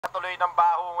Tuloy ng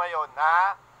baho ngayon,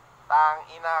 ha?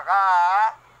 Tang-ina ka,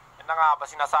 ha? Yan na nga ba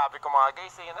sinasabi ko mga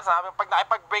guys, eh. Nasabi, pag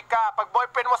nakipag-break ka, pag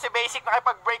boyfriend mo si Basic,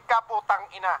 nakipag-break ka, putang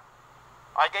ina.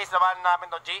 Okay guys, labanan namin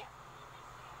to, G.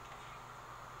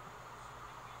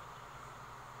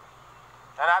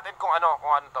 Yan natin kung ano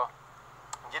to.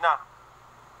 G na.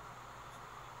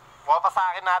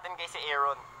 Papasakin natin guys si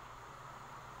Aeron.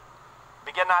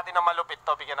 Bigyan natin ng malupit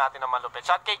to, bigyan natin ng malupit.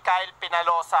 Shot kay Kyle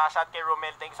Pinalosa, shot kay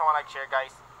Romel. Thank you sa mga nag-share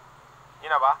guys. Yun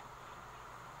na ba?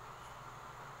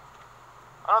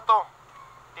 Ano to?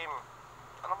 Team.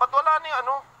 Ano ba't wala na yung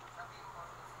ano?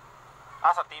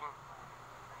 Sa team.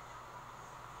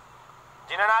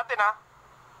 Di na natin ha.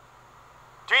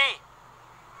 3,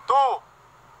 2,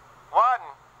 1.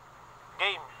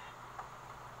 Game.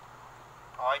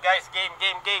 Okay guys,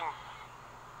 game.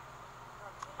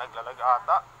 Naglalag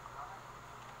ata.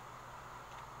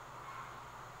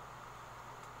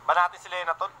 Ba natin sila yun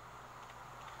na tol?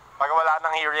 Pag wala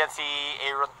nang hero yan si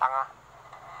Aeron tanga.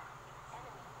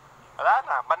 Wala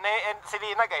na. Si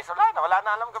Lina guys, wala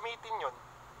na alam gamitin yun.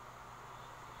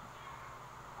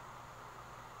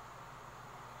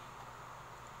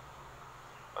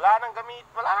 Wala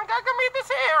nang gagamitin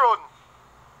si Aeron.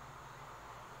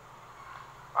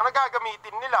 Ano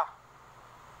gagamitin nila?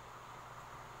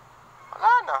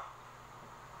 Wala na.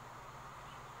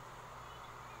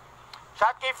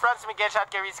 Shot kay Franz Miguel,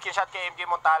 shot kay Rizky, shot kay MJ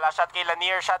Montala, shot kay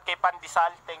Lanier, shot kay Pandisal.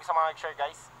 Thanks sa mga nag-share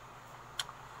guys.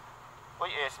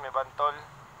 Uy, may bantol.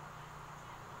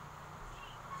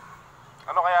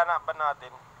 Ano kaya na ba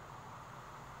natin?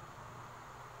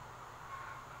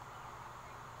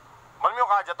 Malmi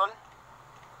yung kadya tol?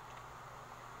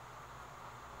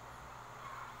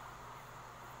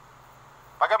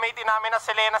 Pagamitin namin na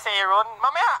Selena si Aeron,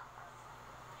 mamaya!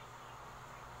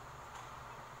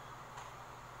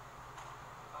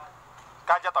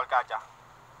 Kadya tol, kadya.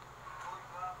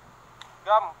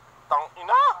 Gam,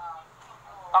 tang-ina!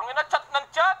 Tang-ina, chat ng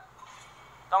chat!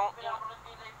 Tang-ina.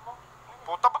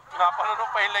 Puta, ba't pinapanood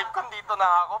pa yung live ko? Dito na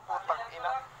ako, putang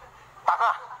ina.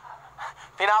 Tanga!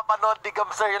 Pinapanood ni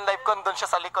Gamser yung live ko, doon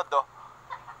siya sa likod, oh.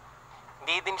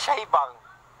 Hindi din siya ibang.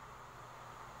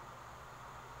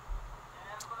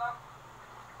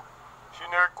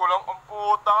 Sinare ko lang ang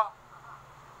puta.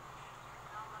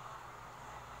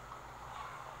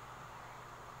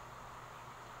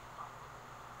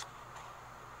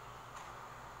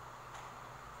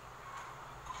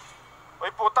 Uy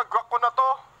puta, grok ko na to.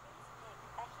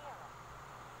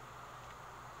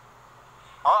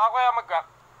 Ako yung mag-grok.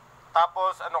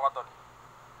 Tapos ano ka tol?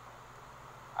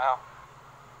 Ano?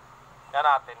 Yan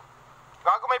natin.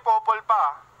 Gago may popol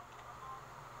pa.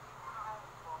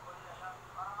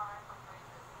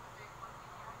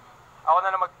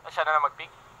 Siya na mag-pick.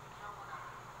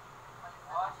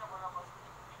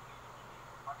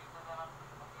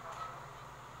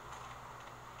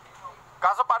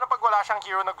 Kaso paano pag wala siyang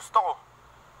hero na gusto ko?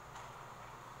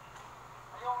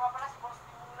 Ayaw nga pala si Boss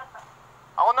muna.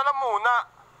 Ako na lang muna.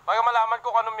 Pag malaman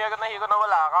ko kung anong meron na hero na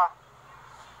wala ka.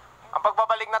 Ang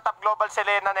pagbabalik na top global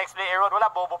Selena next play Aeron,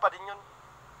 wala, bobo pa din yun.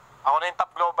 Ako na yung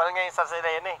top global ngayon sa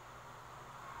Selena eh.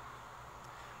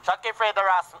 Shot kay Freda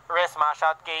Resma,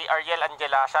 shot kay Ariel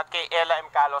Angela, shot kay Ella M.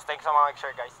 Calos. Thanks sa mga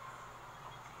nag-share guys.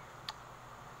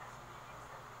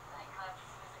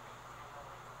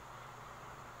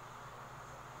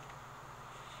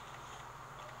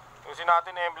 Usin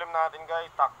natin emblem natin guys.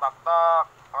 Tak.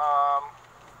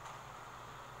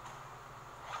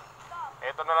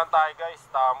 Eto na lang tayo guys.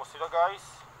 Tamos sila guys.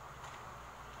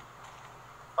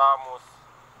 Tamos.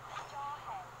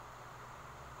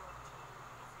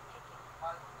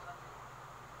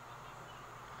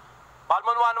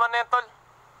 Balmon 1-1 na yan tol.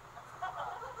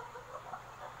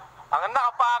 Ang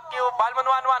nakapakyo. Balmon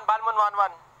 1-1. Balmon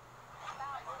 1-1.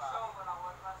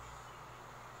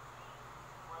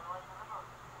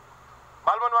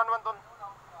 Balmon 1-1 tol.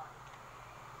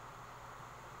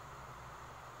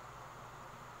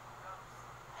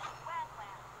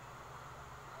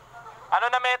 Ano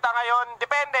na meta ngayon?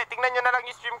 Depende. Tingnan nyo na lang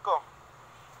yung stream ko.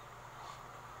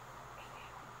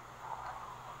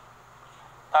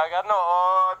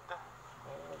 Taganood.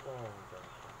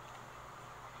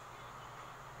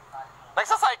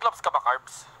 Nagsa-cyclops ka ba,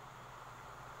 Carbs?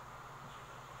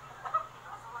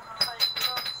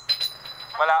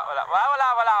 Wala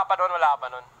ka pa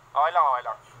nun. Okay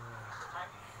lang.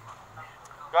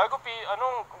 Gago,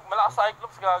 malakas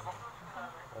cyclops, gago.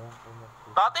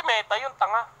 Dati meta yun,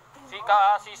 tanga.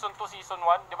 Season 2, season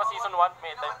 1. Di ba season 1,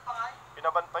 meta yun?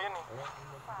 Binaban pa yun eh.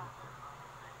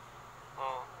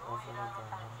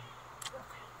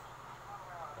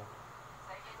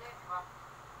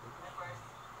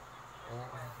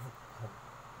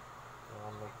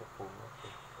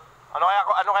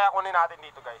 Ano kaya kunin natin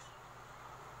dito, guys?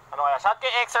 Ano kaya? Shot kay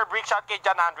Xer Brick, shot kay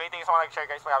John Andre. Thank you so much nag-share,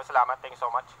 guys. Maraming salamat. Thank you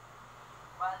so much.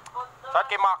 Shot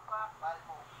kay Mark.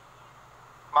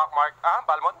 Mark. Ah,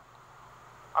 Balmond?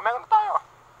 Ah, meron na tayo.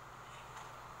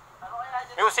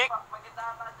 Music.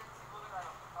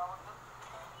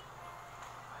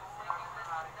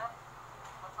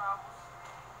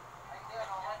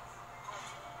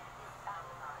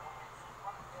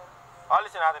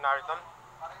 Alisin natin na rin.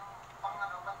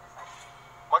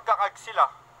 Magkakag sila.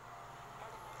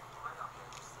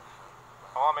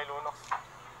 Oo, may lunox.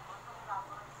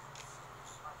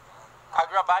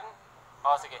 Kagraban?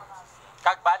 Oo, sige.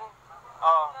 Kagban?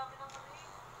 Oo.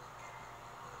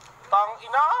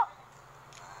 Tang-ina?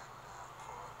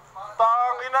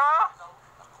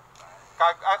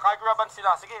 Kagraban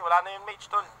sila. Sige, wala na yung mage,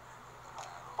 tol.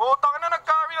 Putang na,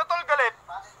 nag-carry na, tol. Galit.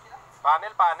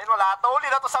 Panel. Wala to. Uli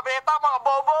na to sa beta, mga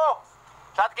bobo.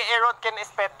 Shot kay Aeron, Ken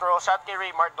Espetro. Shot kay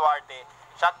Raymar Duarte.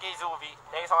 Shot kay Zuvi.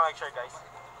 Thank you so much nag-share, guys.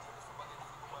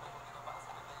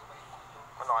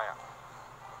 Ano kaya?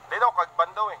 Hindi daw,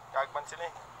 kagban daw eh. Kagban sila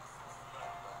eh.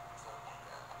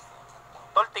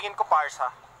 Tol, tingin ko pars ha.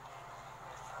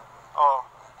 Oo.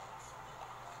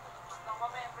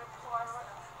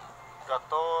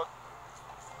 Gatot.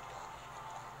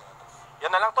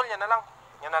 Yan na lang, tol. Yan na lang.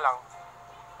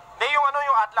 Hindi, yung ano,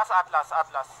 yung Atlas. Atlas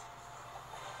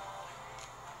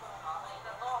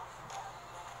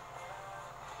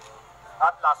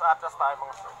tayo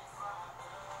mga sir.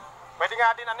 Pwede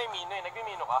nga din ano yung Mino eh.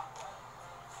 Nagmimino ka?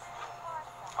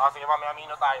 Sige, mamaya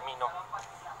Mino tayo, Mino.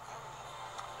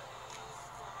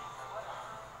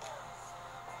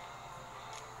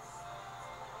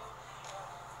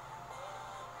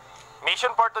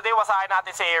 Mission for today, wasakin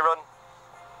natin si Aeron.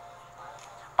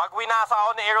 Pag winasa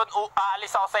ako ni Aeron,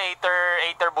 aalis ako sa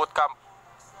Aether bootcamp.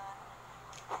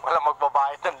 Wala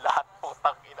magbabayad ng lahat,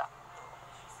 putang ina.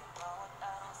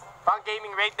 Pang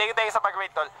gaming rate, thank you sa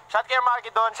pag-rate, tol. Shot kay Marky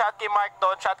Don, shot kay Mark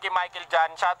Don, shot kay Michael Jan,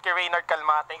 shot kay Reynard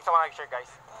Calma. Thank you so much nag-share, guys.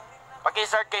 Pag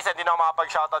i-start guys, hindi na ako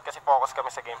makapag-shoutout kasi focus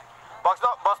kami sa game. Boss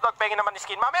Dog, pengen naman ni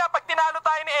skin. Mamaya, pag tinalo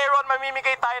tayo ni Aeron,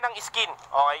 mamimigay tayo ng skin.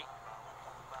 Okay?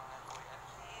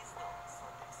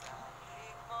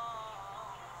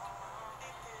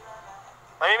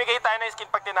 Mamimigay tayo ng skin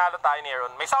pag tinalo tayo ni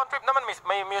Aeron. May sound trip naman,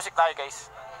 may music tayo, guys.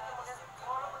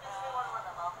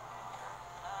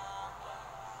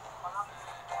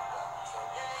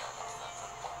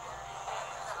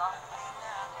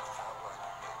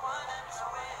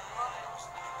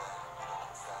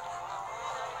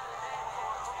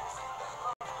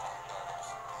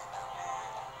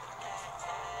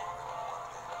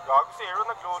 Gago si Aeron,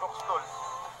 naglunox, tol.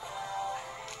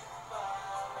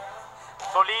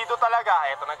 Solido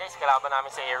talaga. Eto na guys, kalaban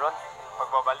namin si Aeron.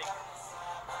 Pagbabalik.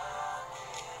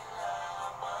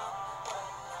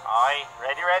 Okay,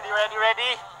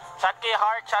 ready. Shot kay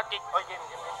Heart, shot kay... Oy, game.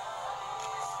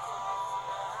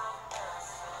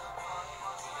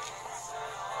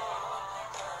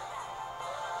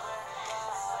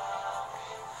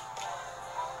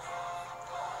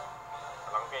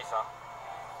 Alang guys, ha.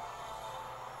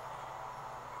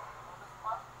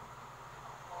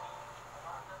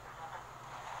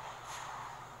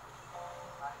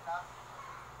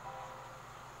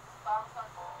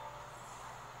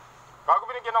 Bago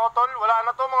binigyan ako, tol. Wala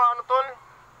na to, mga ano, tol.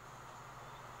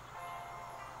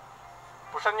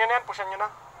 Pushan nyo na yan, pushan nyo na.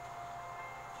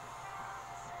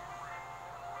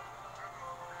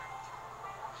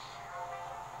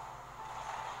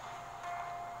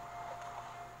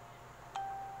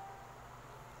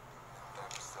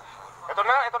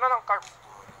 Ito na lang, carbs.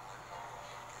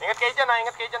 Ingat kayo dyan, ha.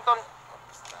 Ingat kayo dyan, tol.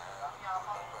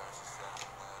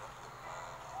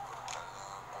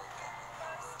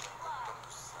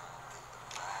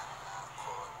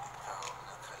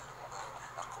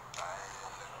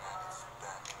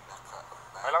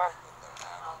 Kailangan.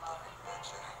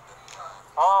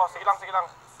 Oo, sige lang.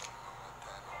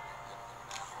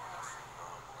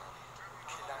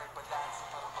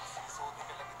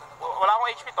 Wala akong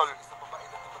HP, tol.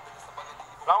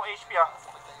 Wala akong HP, ha.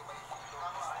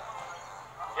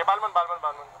 Okay, Balmon.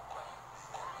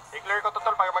 I-clear ko to,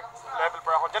 tol, pag mag-level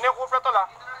 4 ako. Diyan yung Cupra, tol, ha.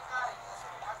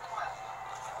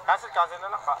 Cancel na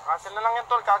lang. Cancel na lang yan,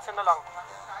 tol. Cancel na lang.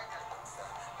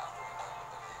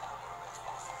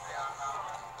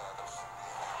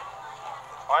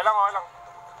 Okay lang. Okay lang.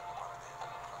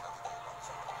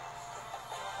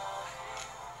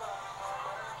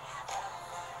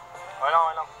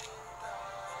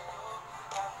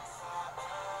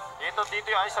 Dito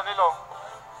yung isa nilo.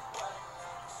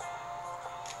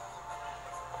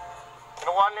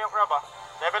 Kinukuha na yung crab, ha.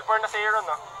 Level 4 na si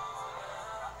Aeron, ha.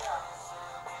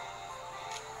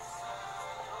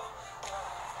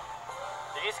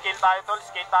 Sige, scale tayo tol,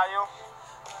 scale tayo.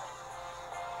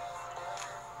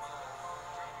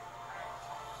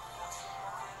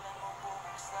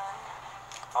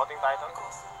 Outing tayo tol.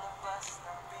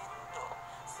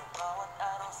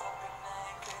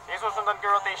 Sige, susundan ko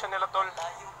yung rotation nila tol.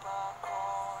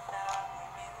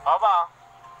 Ba?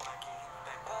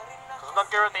 Susundan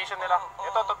ko yung rotation nila.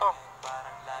 Ito.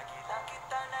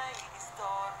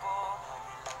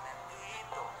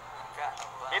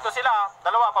 Dito sila,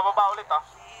 dalawa, pababa ulit ah.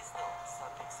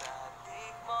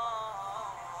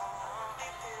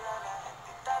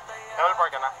 Level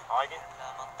 4 ka na, okay.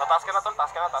 Tataas ka na tol,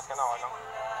 taas ka na, okay lang.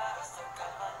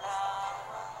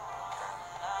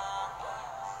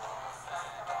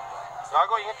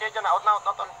 Gago, ingat kayo dyan, out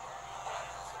na tol.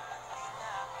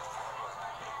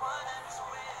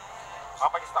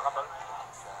 Makapag-ista ka tol.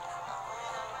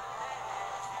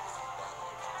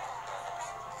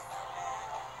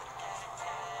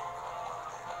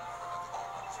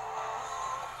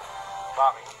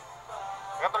 Bakit?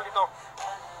 Sige tol dito.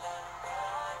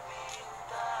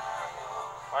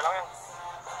 Okay lang yan.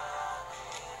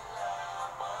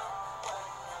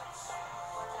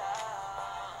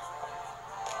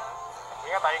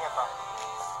 Ingat ha.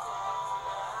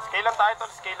 Scale lang tayo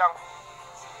tol, scale lang.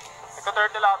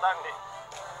 Nagka-turtle ata, hindi.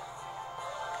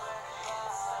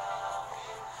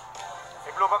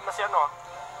 May blue buff na si ano ah.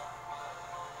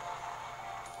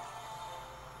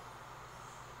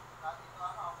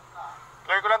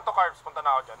 Clear ko lang to carbs, punta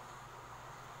na ako dyan.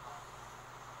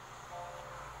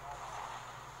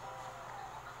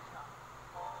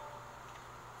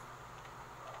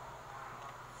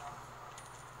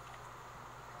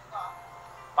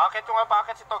 Bakit yung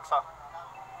bakit si Togs ha?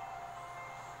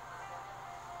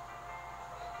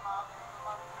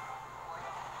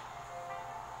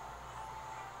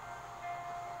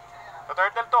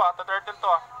 Turtle to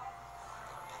ha.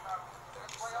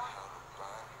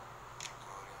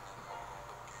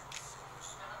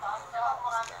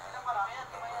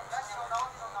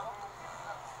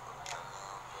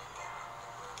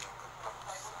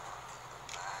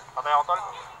 Patay ako tol.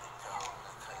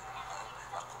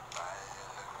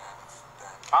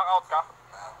 Out ka?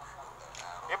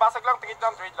 Basag lang, tigit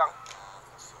lang, trade lang.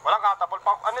 Walang catapult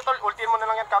pa. Ano tol, ultiin mo na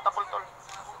lang yan, catapult tol.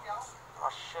 Ah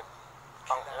shit.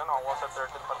 Yan, ako sa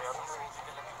turtle pati yan.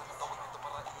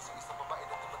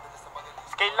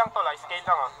 Scale lang tol, scale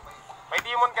lang ah. May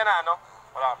demon ka na ano?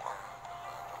 Wala pa.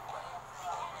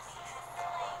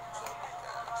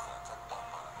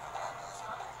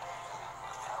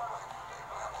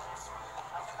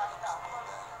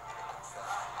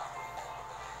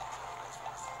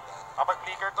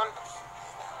 Kapag-flicker tol.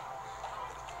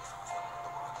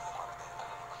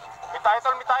 May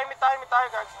tayo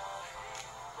guys.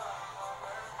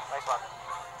 Nice one.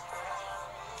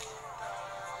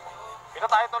 Pina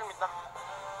tayo tol, mid na.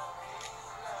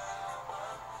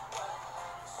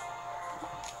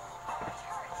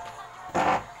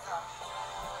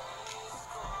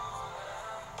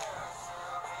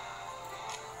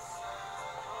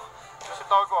 Ito si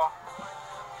Togo ah.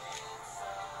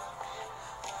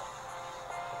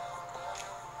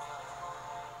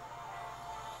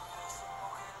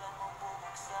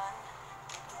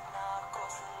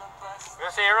 Yung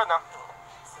si Aeron ah.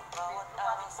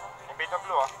 Yung bait na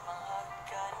blue ah.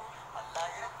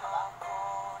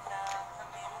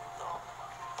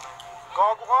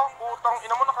 Gago ka, putang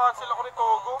ina mo, na-cancel ako ni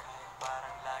Togo.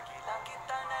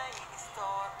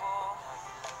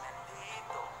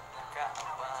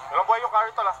 Walang buhay yung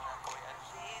carry tol ah.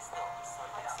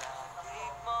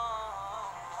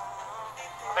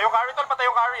 Patay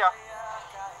yung carry ah.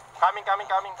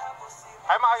 Coming.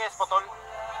 Ay makages po tol.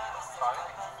 Sorry.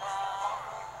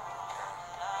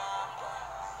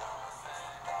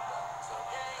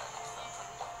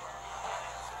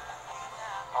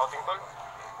 Outing tol.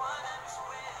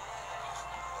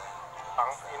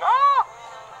 Tang ina.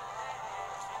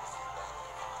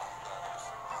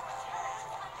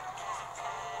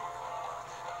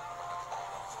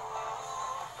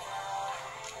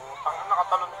 Putang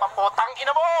nakatalon pa po. Tang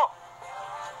ina mo.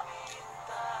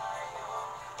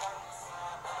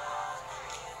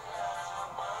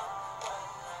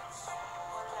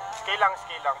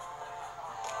 Scale lang.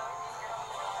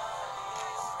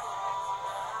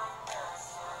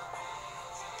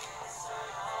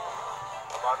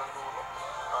 Baba ng dulo.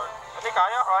 Hindi,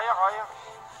 kaya.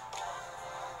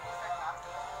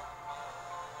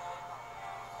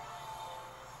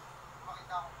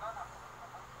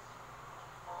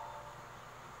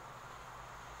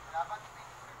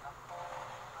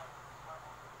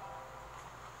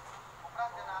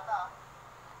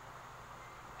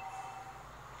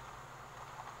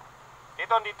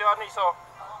 Dito ano iso?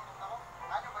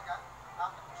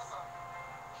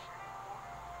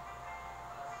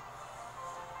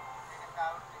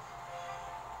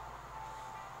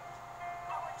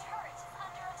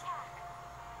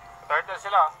 Turtle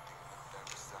sila.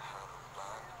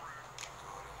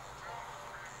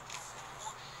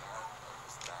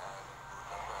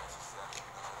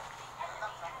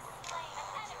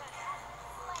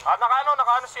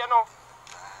 Nakaano si ano.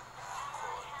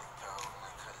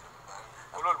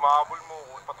 Ulol, mahabol mo.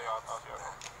 Uy, patay ata si ano.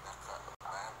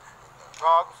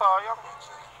 Gago, sayang.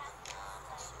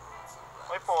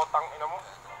 Ay, potang ina mo.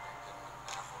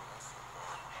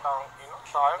 Tang ina,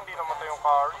 sayang di namatay yung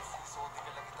carry.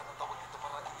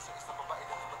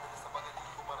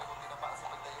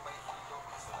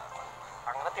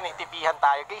 Ang na, tinitipihan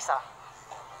tayo guys ha.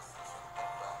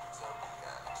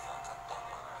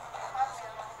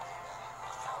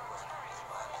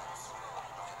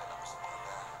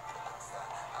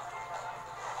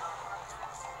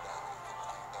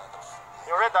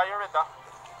 Yung red ha.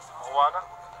 Makuha na.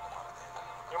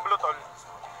 Yung blue tol.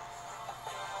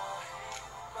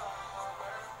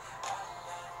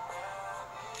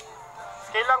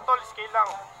 Scale lang tol, scale lang.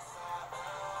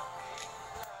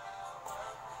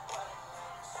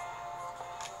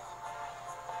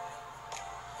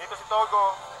 Dito si Togo.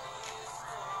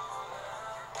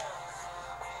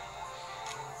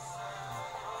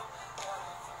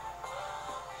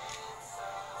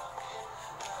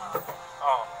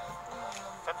 Oh.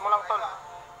 Set mo lang tol.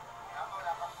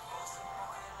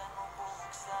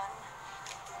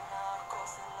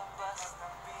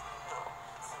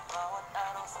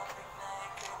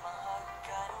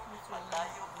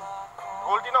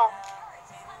 Goldie no.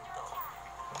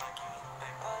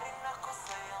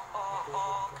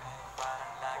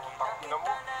 Tangina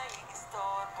mo.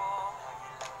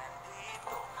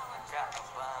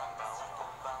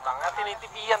 Tanga,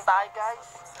 tinitipihan tayo guys.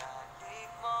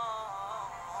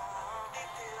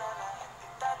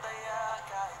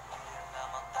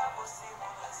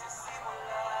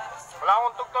 Wala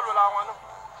akong tugtol, wala akong ano.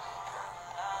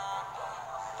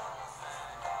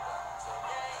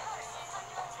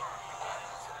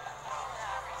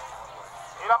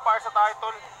 Ilang para sa tayo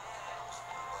tol.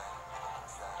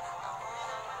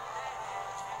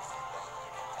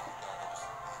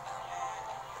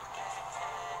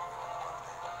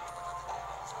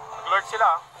 Nag-lord sila.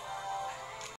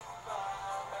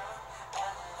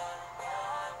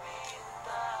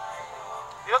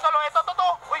 Dito tol, ito.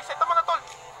 Uy, set naman na tol.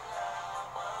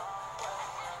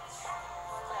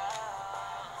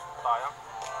 Sayang.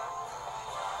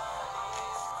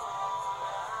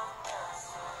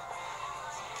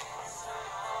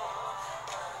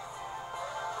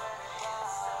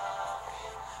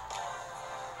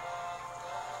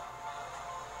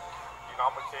 Hindi na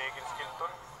ako mag-second skill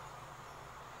tol.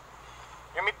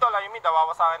 Yung mid tol yung mid,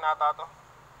 wawasakin nata to.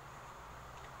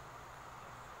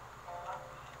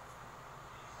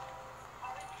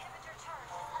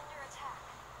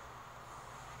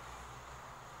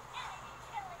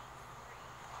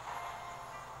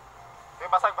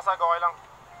 Basag, okay lang.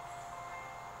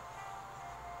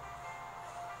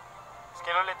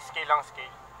 Scale ulit, scale lang,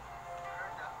 scale.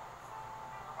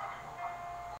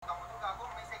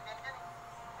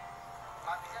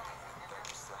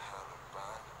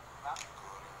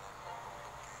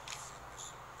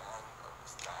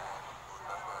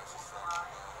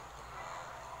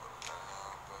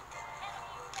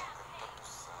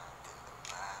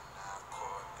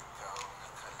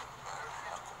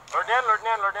 Lord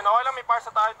niyan. Okay lang, may par sa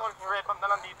tayo tol. Yung red bump na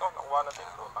lang dito. Nakuha natin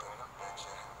ito. Tangina.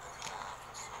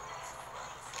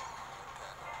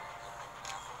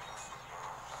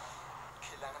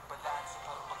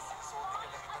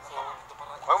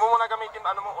 Huwag mo muna gamitin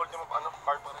ano mo, ultimo ano,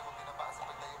 card.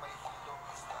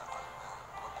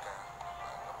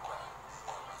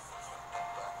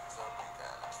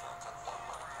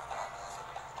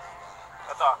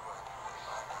 Ito ah.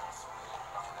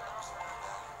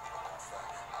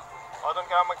 O, doon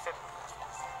ka mag-set.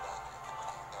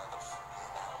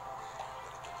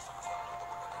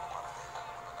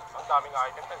 Ang daming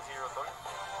item, 10-0 tol.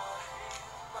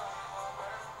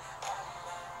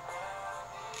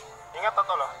 Ingat na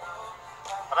tol ah.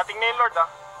 Parating na yung Lord ah.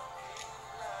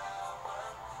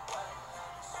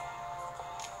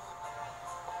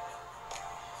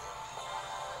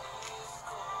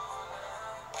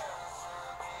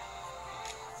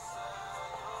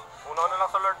 Uno na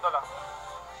lang sa Lord tol ah.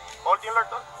 Hold yung Lord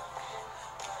tol.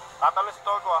 Tatalo si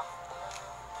Togo ah.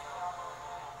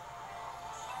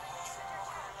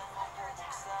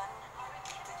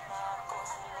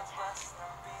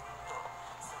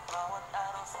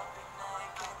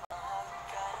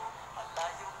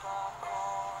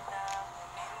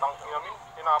 Tangking namin,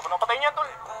 tinapon na. Patay niya tol.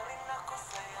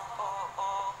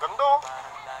 Ganda oh.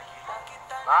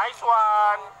 Nice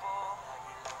one.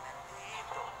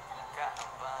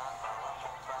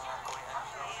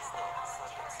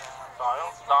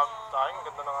 Dami, sayang,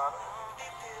 ganda na nga.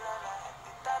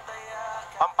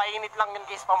 Pampainit lang yun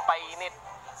guys, pampainit.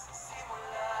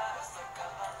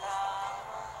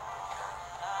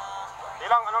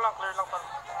 Ilang, ano lang, clear lang pa.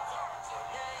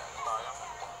 Sayang.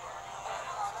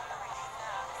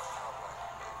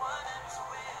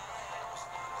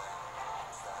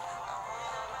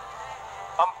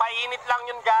 Pampainit lang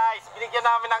yun guys, binigyan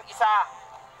namin ng isa.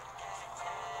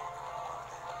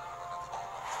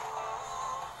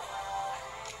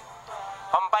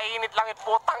 Pampainit lang yun,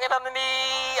 putang ina ni,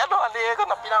 ano, Aeron,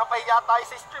 na pinapahiya tayo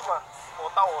sa stream ah.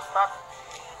 Puta, ostat.